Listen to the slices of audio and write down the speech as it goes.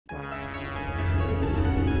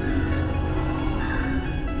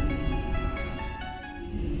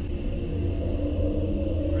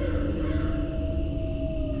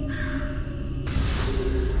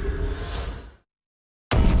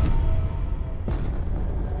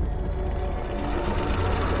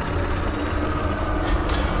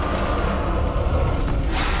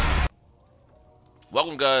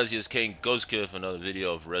Welcome guys, here's CAINGHOSTKILLER for another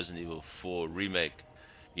video of Resident Evil 4 Remake.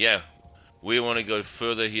 Yeah, we want to go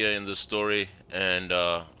further here in the story, and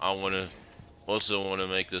I also want to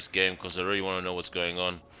make this game because I really want to know what's going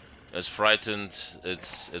on. It's frightened,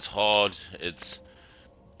 it's hard, it's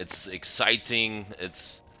exciting,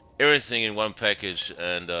 it's everything in one package,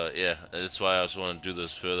 and yeah, that's why I just want to do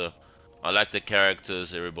this further. I like the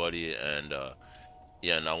characters, everybody, and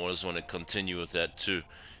yeah, and I just want to continue with that too.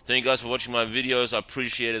 Thank you guys for watching my videos. I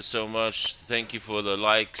appreciate it so much. Thank you for the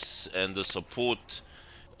likes and the support.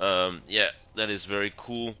 Yeah, that is very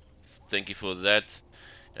cool. Thank you for that.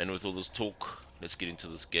 And with all this talk, let's get into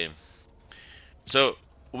this game. So,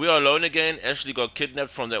 we are alone again. Ashley got kidnapped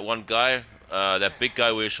from that one guy. That big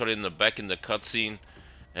guy we shot in the back in the cutscene.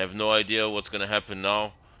 I have no idea what's gonna happen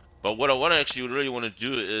now. But what I want to actually really want to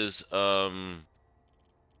do is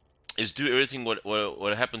do everything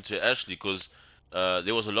what happened to Ashley, because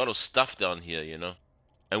there was a lot of stuff down here, you know,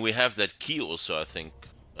 and we have that key also, I think.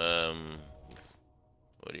 Where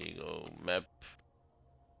do you go? Map.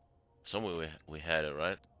 Somewhere we had it,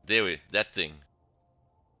 right? There that thing.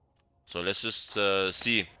 So let's just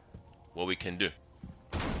see what we can do.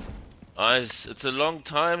 It's a long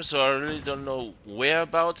time, so I really don't know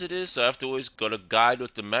whereabout it is. So I have to always got a guide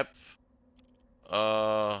with the map.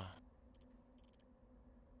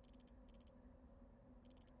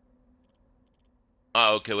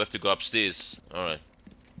 Okay, we have to go upstairs. Alright.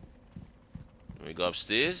 We go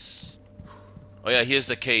upstairs. Oh yeah, here's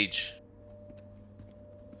the cage.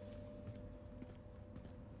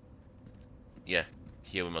 Yeah,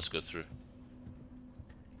 here we must go through.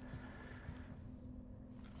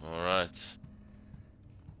 Alright.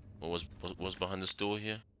 What was behind this door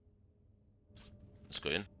here? Let's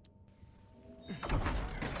go in.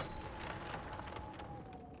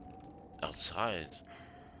 Outside.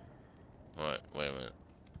 Alright, wait a minute.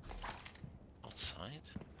 Outside?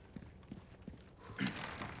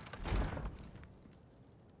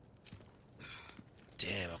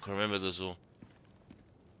 Damn, I can remember this all.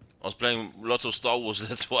 I was playing lots of Star Wars,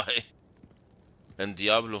 that's why. And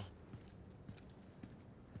Diablo.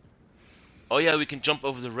 Oh yeah, we can jump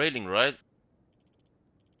over the railing, right?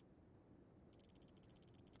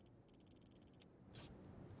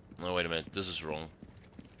 No, wait a minute, this is wrong.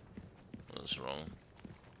 That's wrong.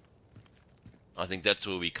 I think that's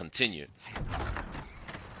where we continue.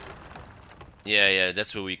 Yeah,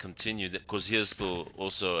 that's where we continue. Because here's still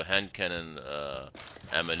also a hand cannon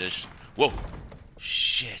ammunition. Whoa!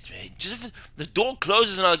 Shit, man! Just the door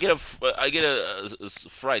closes and I get a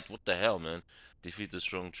fright. What the hell, man? Defeat the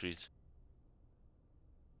strong treat.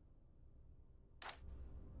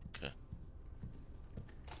 Okay.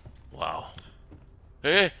 Wow.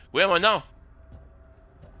 Hey, where am I now?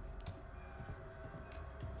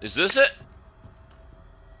 Is this it?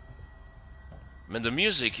 Man, the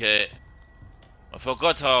music, hey. I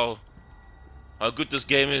forgot how good this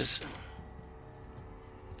game is.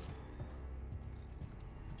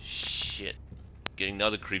 Shit. Getting the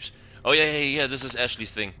other creeps. Oh yeah, this is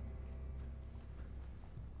Ashley's thing.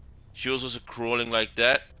 She was also crawling like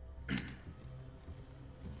that.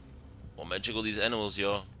 Oh, magical these animals,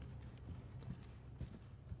 yo.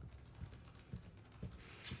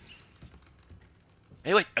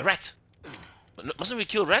 Hey, wait, a rat! Mustn't we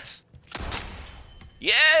kill rats?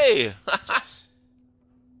 Yay!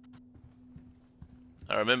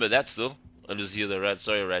 I remember that still. I just hear the rat.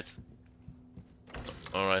 Sorry, rat.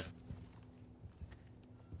 Alright.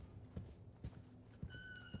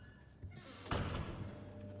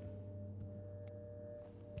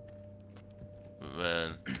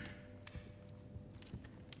 Man.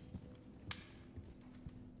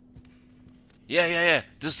 Yeah.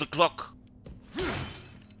 This is the clock.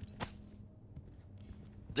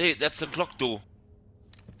 Hey, that's the clock door.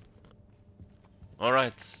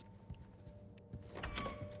 Alright.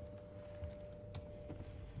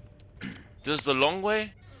 This is the long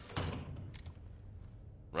way?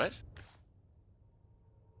 Right?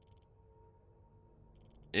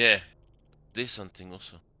 Yeah. There's something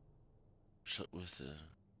also. Shut with the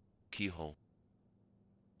keyhole.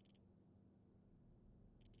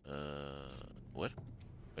 What?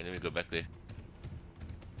 Wait, let me go back there.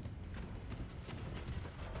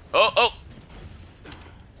 Oh!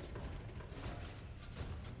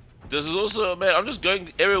 This is also, man, I'm just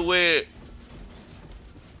going everywhere.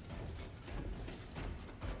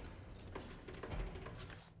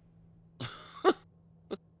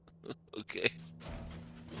 Okay.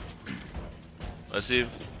 I see.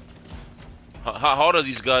 How hard are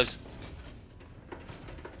these guys?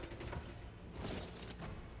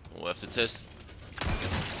 We'll have to test.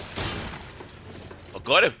 I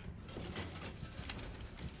got him.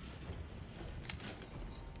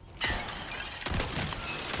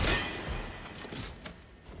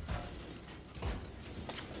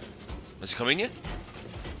 Is he coming here?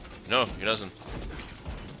 No, he doesn't.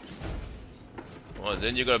 Well,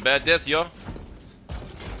 then you got a bad death, yo.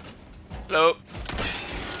 Hello.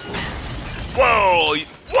 Whoa!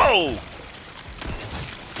 Whoa!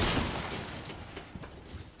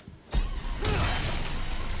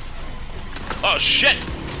 Oh shit!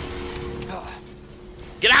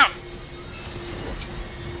 Get out!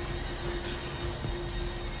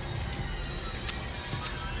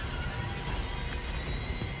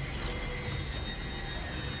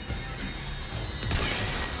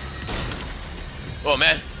 Oh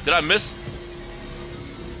man, did I miss?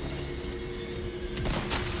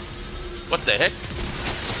 What the heck?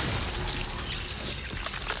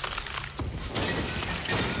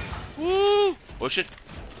 Woo! Oh shit.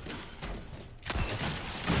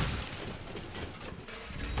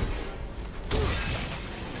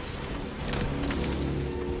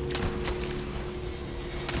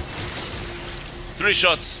 Three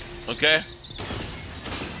shots, okay?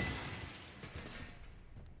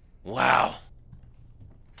 Wow.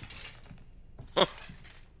 Huh.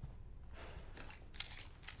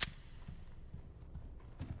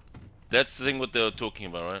 That's the thing what they were talking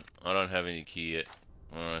about, right? I don't have any key yet.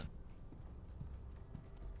 Alright.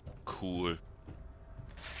 Cool.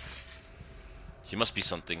 Here must be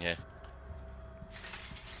something here.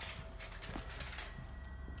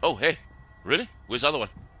 Oh, hey. Really? Where's the other one?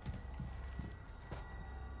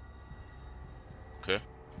 Okay.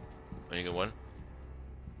 Only got one.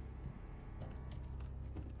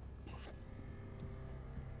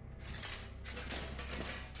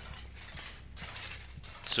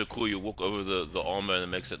 So cool, you walk over the armor and it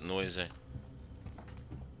makes that noise, eh?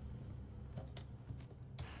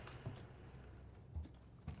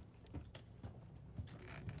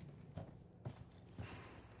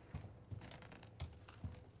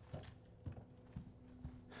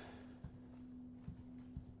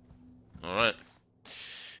 Alright.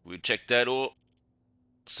 We checked that all.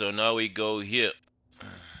 So now we go here.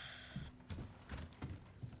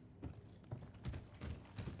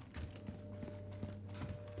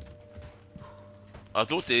 I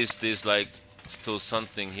thought there's like still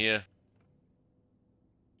something here.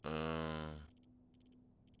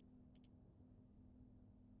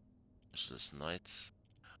 What's this? Knights.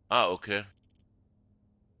 Ah, okay.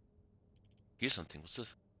 Here's something. What's this?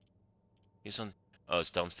 Here's something. Oh, it's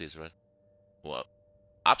downstairs, right? What?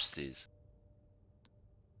 Upstairs.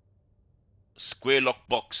 Square lock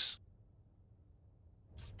box.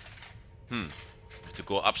 Have to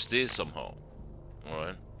go upstairs somehow.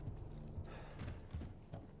 Alright.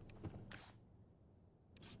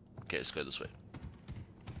 Okay, let's go this way.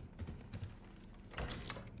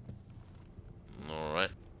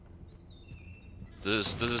 Alright.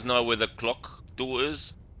 This is now where the clock door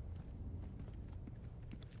is.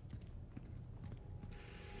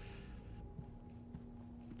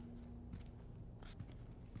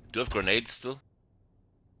 Do I have grenades still?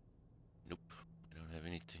 Nope. I don't have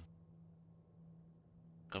anything.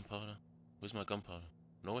 Gunpowder? Where's my gunpowder?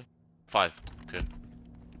 No way? 5. Okay.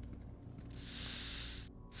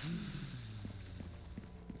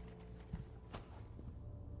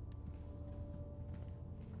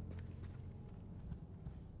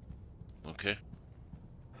 Okay.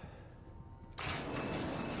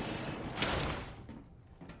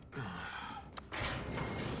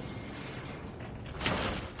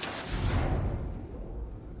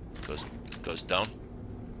 Goes down.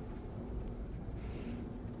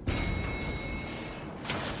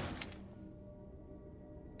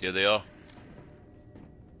 There they are.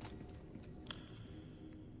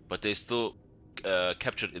 But they still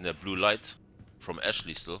captured in that blue light from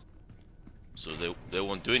Ashley still. So they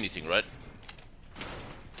won't do anything, right?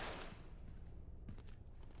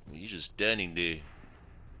 He's just standing there.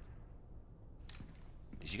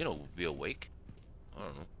 Is he gonna be awake? I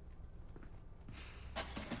don't know.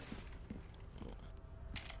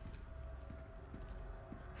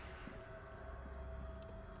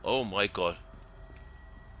 Oh my god.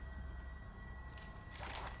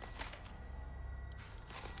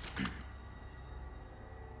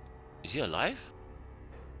 Is he alive?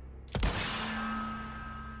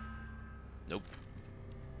 Nope.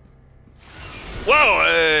 Whoa!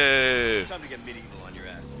 Hey! Time to get medieval on your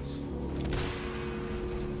asses.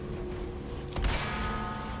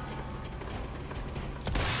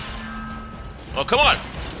 Oh, come on!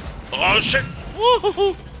 Oh shit!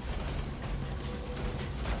 Woo-hoo-hoo!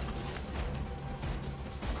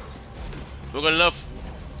 We're gonna love.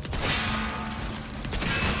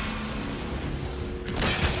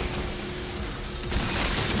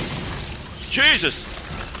 Jesus!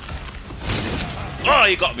 Oh,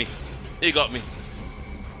 he got me. He got me.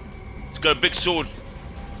 He's got a big sword.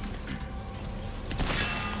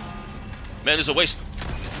 Man, there's a waste.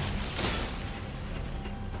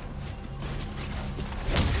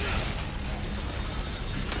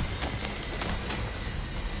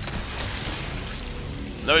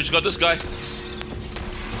 Now we just got this guy.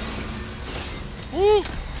 Woo!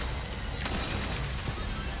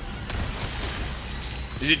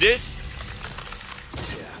 Is he dead?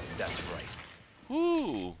 Yeah, that's right.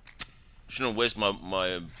 Woo! Shouldn't waste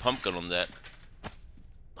my pump gun on that.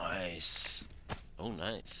 Nice. Oh,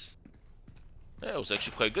 nice. Yeah, it was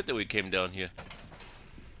actually quite good that we came down here.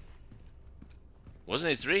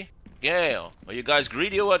 Wasn't it 3? Yeah. Are you guys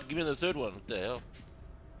greedy or what? Give me the third one. What the hell?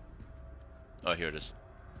 Oh, here it is.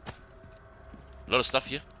 A lot of stuff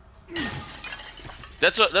here.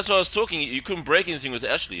 That's what I was talking. You couldn't break anything with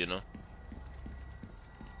Ashley, you know.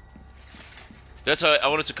 That's how I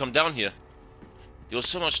wanted to come down here. There was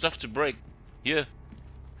so much stuff to break. Here.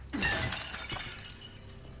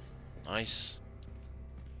 Nice.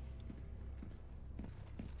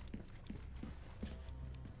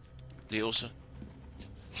 They also.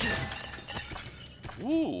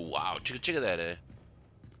 Ooh, wow. Check that, eh?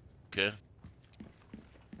 Okay.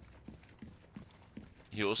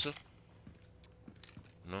 Here also?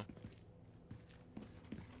 No.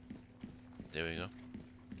 There we go.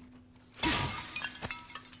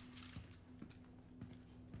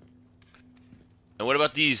 And what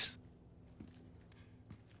about these?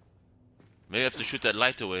 Maybe I have to shoot that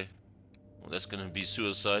light away. Well, that's gonna be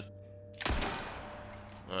suicide.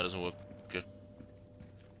 No, it doesn't work. Okay.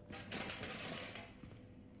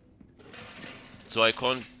 So I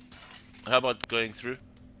can't... How about going through?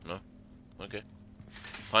 No? Okay.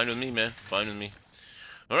 Fine with me, man. Fine with me.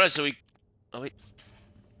 Alright, so we... Oh, wait.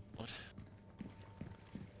 What?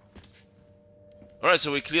 Alright,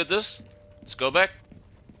 so we cleared this. Let's go back.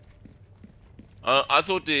 I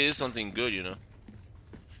thought there is something good, you know.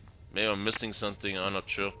 Maybe I'm missing something, I'm not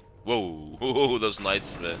sure. Whoa, whoa, those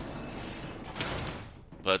knights, man.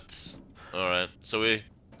 But, alright, so we...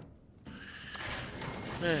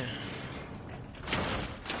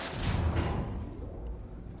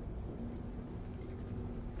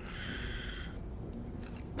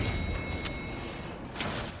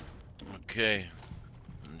 Okay,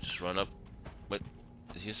 just run up. Wait,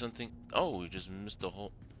 is here something? Oh, we just missed the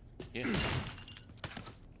whole... Yeah.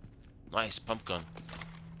 Nice, pump gun.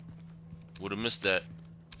 Would have missed that.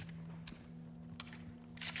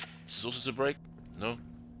 Is this also to break? No?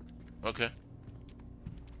 Okay.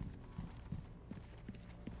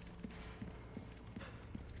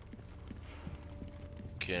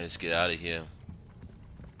 Okay, let's get out of here.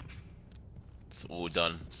 It's all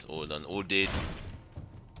done. It's all done. All dead.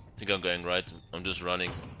 I think I'm going right. I'm just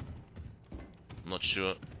running. I'm not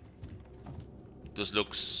sure. This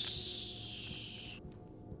looks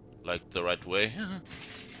like the right way.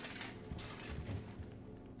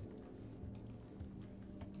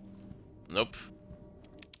 Nope.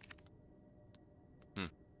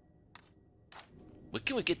 Where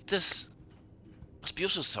can we get this? Must be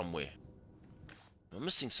also somewhere. Am I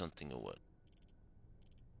missing something or what?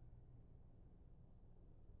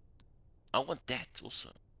 I want that also.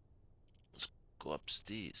 Let's go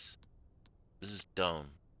upstairs. This is down.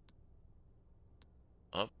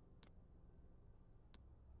 Up.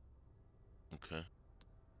 Okay.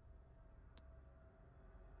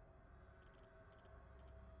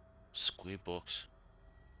 Square box.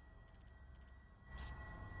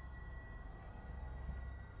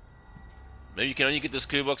 Maybe you can only get the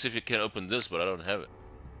square box if you can open this, but I don't have it.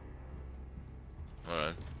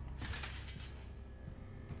 Alright.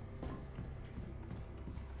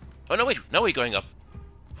 Oh no, wait, now we're going up.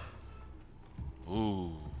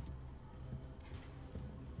 Ooh.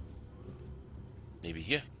 Maybe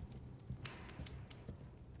here.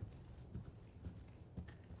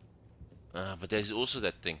 But there's also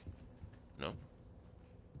that thing. No?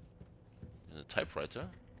 There's a typewriter.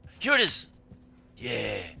 Here it is!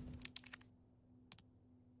 Yeah!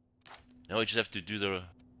 Now we just have to do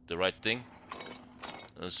the right thing.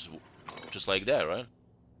 That's just like that, right?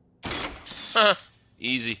 Haha!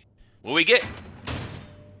 Easy. What we get?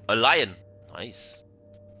 A lion. Nice.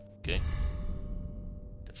 Okay.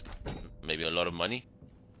 That's maybe a lot of money.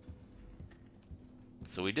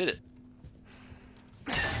 So we did it.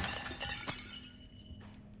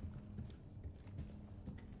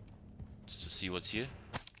 Just to see what's here.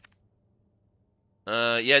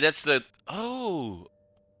 Yeah, that's the... Oh!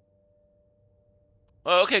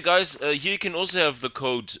 Oh, okay, guys. Here you can also have the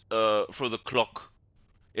code for the clock.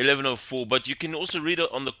 11:04, but you can also read it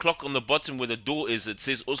on the clock on the bottom where the door is. It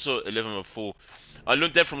says also 11:04. I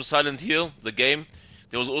learned that from Silent Hill, the game.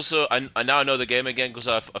 There was also, I now know the game again because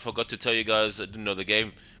I forgot to tell you guys I didn't know the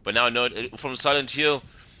game, but now I know it from Silent Hill.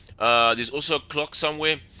 There's also a clock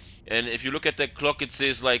somewhere, and if you look at that clock, it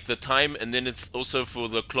says like the time, and then it's also for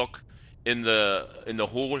the clock in the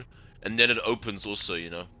hall, and then it opens also.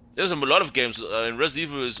 You know, there's a lot of games, and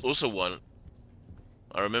Resident Evil is also one.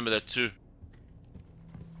 I remember that too.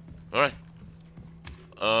 All right.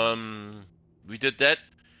 We did that.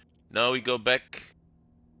 Now we go back.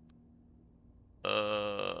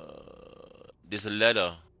 There's a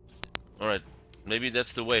ladder. All right. Maybe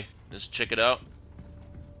that's the way. Let's check it out.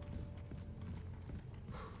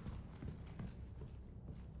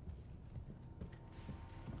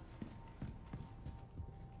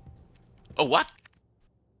 Oh, what?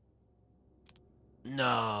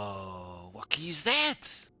 No. What key is that?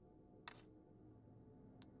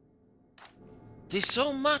 There's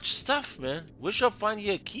so much stuff, man. Where should I find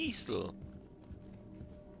here a key still?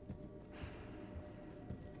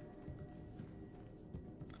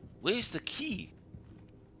 Where's the key?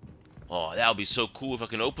 Oh, that would be so cool if I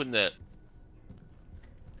can open that.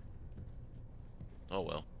 Oh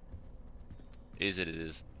well. Is it? It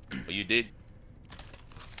is. Oh, you did?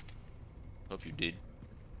 Hope you did.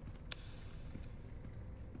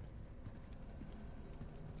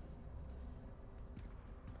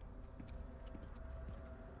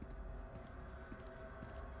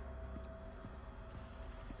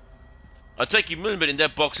 I'll take you a million, but in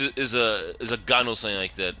that box is a gun or something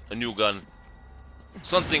like that. A new gun.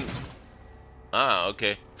 Something. Ah,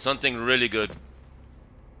 okay. Something really good.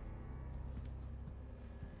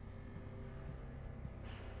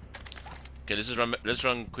 Okay, let's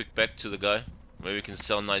run quick back to the guy. Maybe we can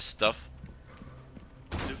sell nice stuff.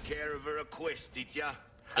 Took care of a request, did ya?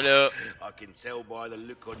 Hello. I can tell by the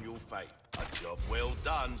look on your face. A job well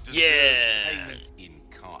done. Deserves Yeah. payment in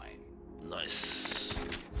kind. Nice.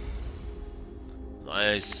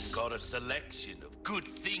 Nice. Got a selection of good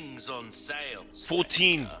things on sale.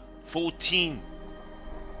 14. stranger. 14.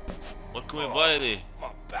 What can we buy there?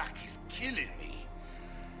 My back is killing me.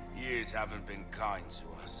 Years haven't been kind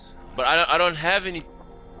to us. But I don't have any.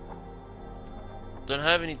 Don't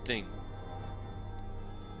have anything.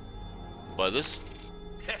 Buy this.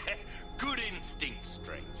 Good instinct,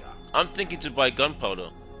 stranger. I'm thinking to buy gunpowder.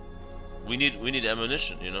 We need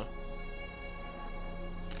ammunition, you know.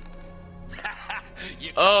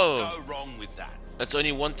 You can't Oh. go wrong with that. That's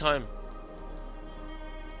only one time.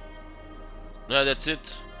 No, that's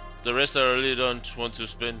it. The rest I really don't want to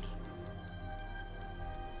spend.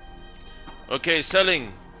 Okay,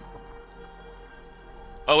 selling.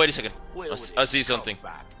 Oh, wait a second. Will I it see come something.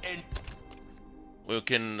 back and We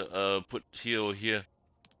can put here or here.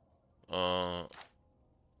 I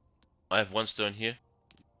have one stone here.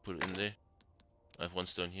 Put it in there. I have one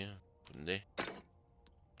stone here. Put it in there.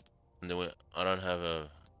 And then I don't have a.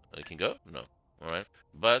 I can go? No. Alright.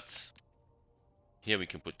 But here we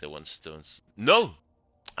can put the one stones. No!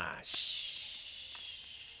 Ah,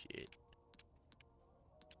 shit.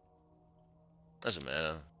 Doesn't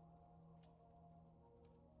matter.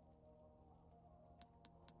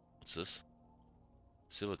 What's this?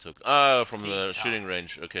 Silver token. Ah, from the shooting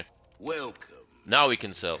range. Okay. welcome. Now we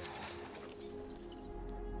can sell.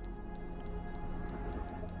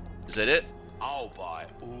 Is that it? I'll buy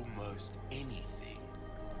almost anything.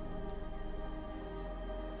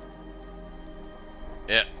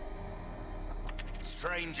 Yeah.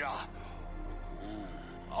 Stranger. Ooh,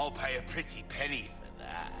 I'll pay a pretty penny for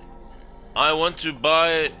that. I want to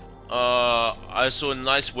buy. I saw a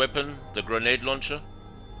nice weapon, the grenade launcher.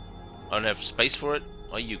 I don't have space for it.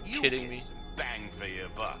 Are you You'll kidding get me? some bang for your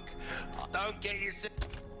buck. Don't get yourself.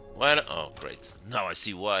 Why not? Oh, great. Now I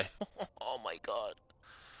see why. Oh my god.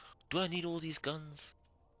 Do I need all these guns?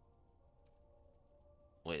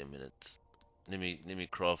 Wait a minute. Let me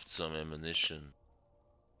craft some ammunition.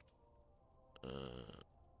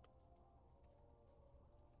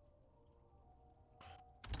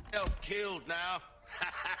 Self-killed now.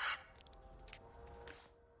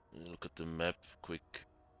 Look at the map quick.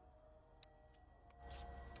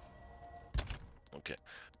 Okay.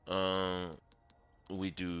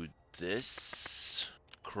 We do this.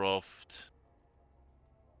 Craft.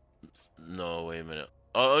 No, wait a minute.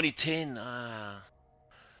 Oh, only 10. Ah.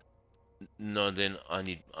 No, then I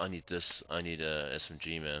need this. I need a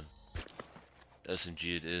SMG, man.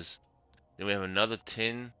 SMG it is. Then we have another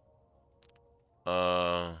 10.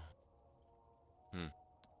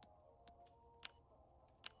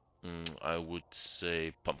 I would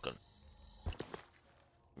say pumpkin.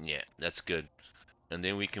 Yeah, that's good. And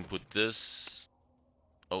then we can put this.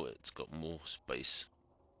 Oh, it's got more space.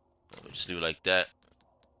 We'll just leave it like that.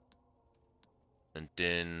 And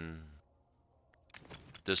then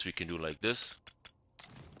this we can do like this.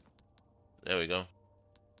 There we go.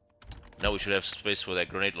 Now we should have space for that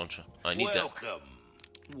grenade launcher. I need that. Welcome.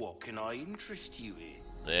 What can I interest you in?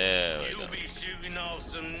 There we You'll go. be shooting off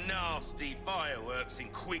some nasty fireworks in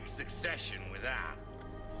quick succession with that.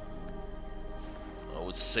 I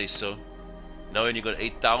would say so. Now when you got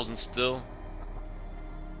 8,000 still.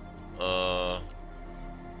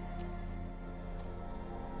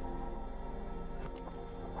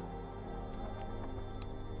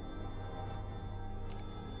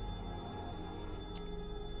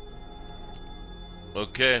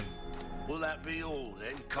 Okay. Will that be all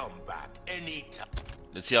then? Come back anytime.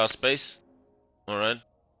 Let's see our space. Alright.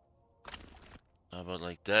 How about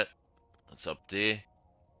like that? What's up there?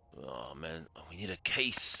 Oh man, we need a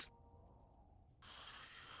case.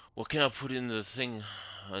 What can I put in the thing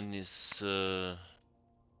on this?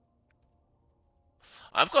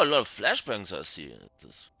 I've got a lot of flashbangs I see at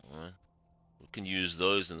this. Alright. We can use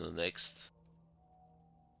those in the next.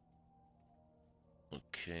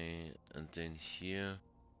 Okay, and then here.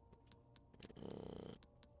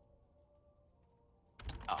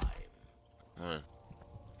 Alright.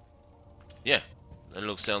 Yeah,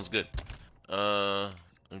 that sounds good. Let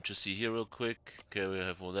me just see here real quick. Okay, we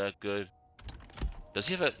have all that good. Does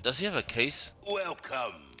he have a case?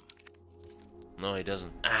 Welcome. No, he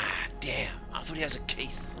doesn't. Ah, damn. I thought he has a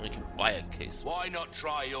case. So we can buy a case. Why not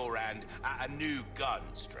try your hand at a new gun,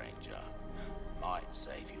 stranger? Might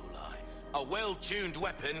save your life. A well-tuned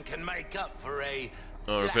weapon can make up for a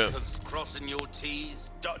lack of crossing your T's,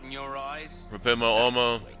 dotting your I's. Repair my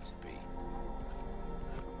armor.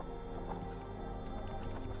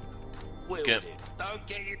 Okay. Don't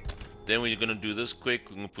get you. Then we're gonna do this quick.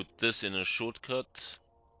 We're gonna put this in a shortcut.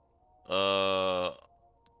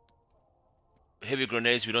 Heavy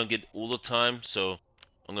grenades we don't get all the time, so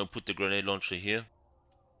I'm gonna put the grenade launcher here.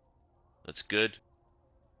 That's good.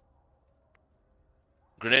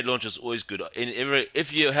 Grenade launcher is always good.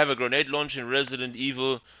 If you have a grenade launcher in Resident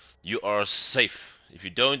Evil, you are safe. If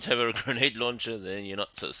you don't have a grenade launcher, then you're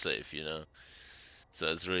not so safe, you know. So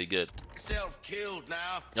it's really good. Self-killed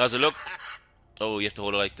now. How's it look? Oh, you have to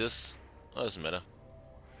hold it like this. Oh, doesn't matter.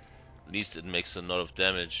 At least it makes a lot of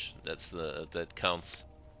damage. That counts.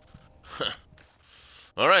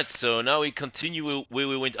 All right, so now we continue where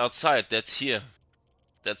we went outside. That's here.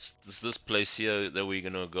 That's this place here that we're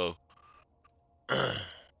gonna go.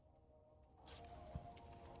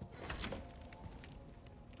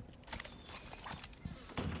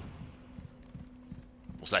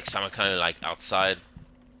 It's like some kind of like outside,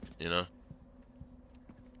 you know.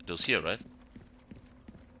 It was here, right?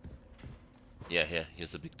 Yeah, here.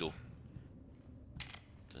 Here's the big door.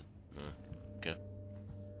 Okay.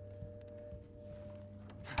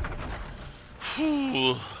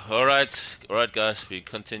 All right, guys. We're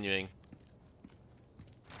continuing.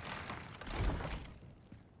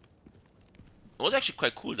 It was actually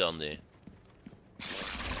quite cool down there.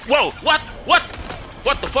 Whoa! What? What?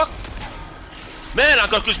 What the fuck? Man, I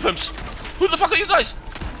got goosebumps. Who the fuck are you guys?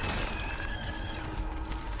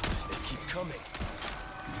 They keep coming.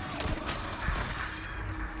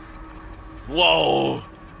 Whoa!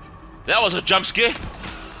 That was a jump scare.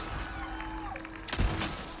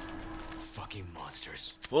 Fucking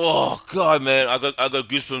monsters. Oh god, man, I got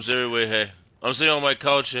goosebumps everywhere. Hey, I'm sitting on my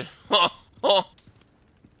couch here.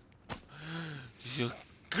 You're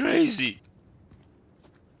crazy.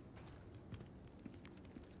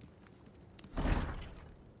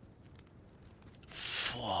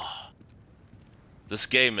 This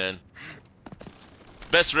game, man.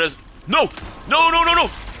 Best res. No! No! No! No! No!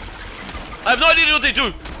 I have no idea what they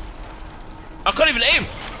do. I can't even aim.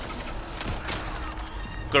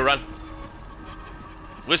 Go run.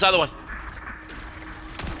 Where's the other one?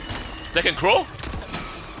 They can crawl?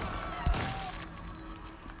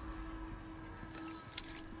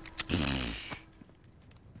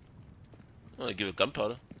 Oh, they give it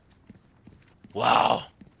gunpowder. Wow.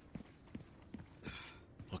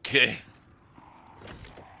 Okay.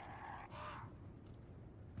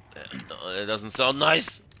 That doesn't sound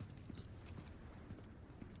nice.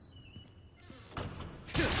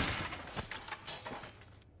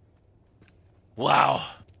 Wow.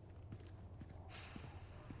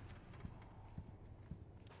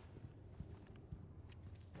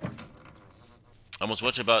 I must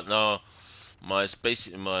watch about now my space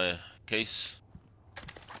in my case.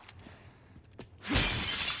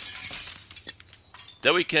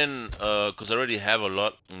 Then we can, cause I already have a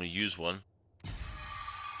lot, I'm gonna use one.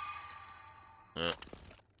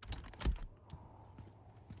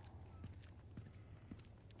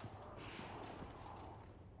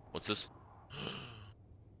 What's this?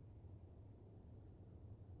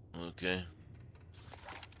 Okay.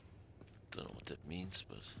 Don't know what that means,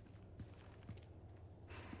 but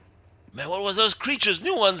Man, what was those creatures?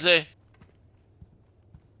 New ones, eh?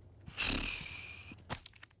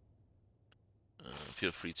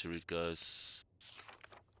 Feel free to read, guys.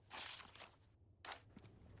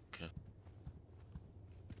 Okay.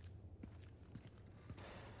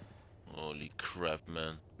 Holy crap,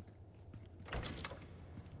 man.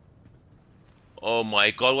 Oh my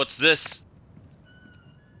god, what's this?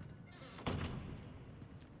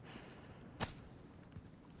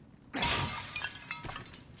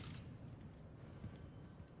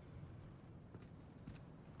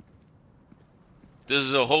 This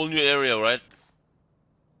is a whole new area, right?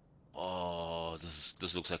 Oh,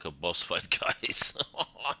 this looks like a boss fight, guys.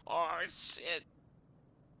 Oh shit.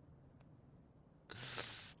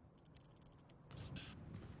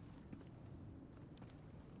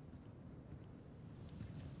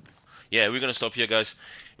 Yeah, we're gonna stop here, guys.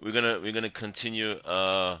 We're gonna continue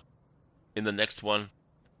in the next one.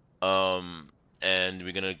 And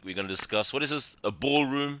we're gonna discuss what is this? A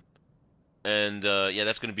ballroom. And yeah,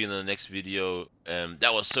 that's gonna be in the next video.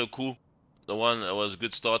 That was so cool. The one that was a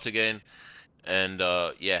good start again. And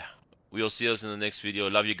yeah, we'll see us in the next video.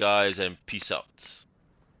 Love you guys and peace out.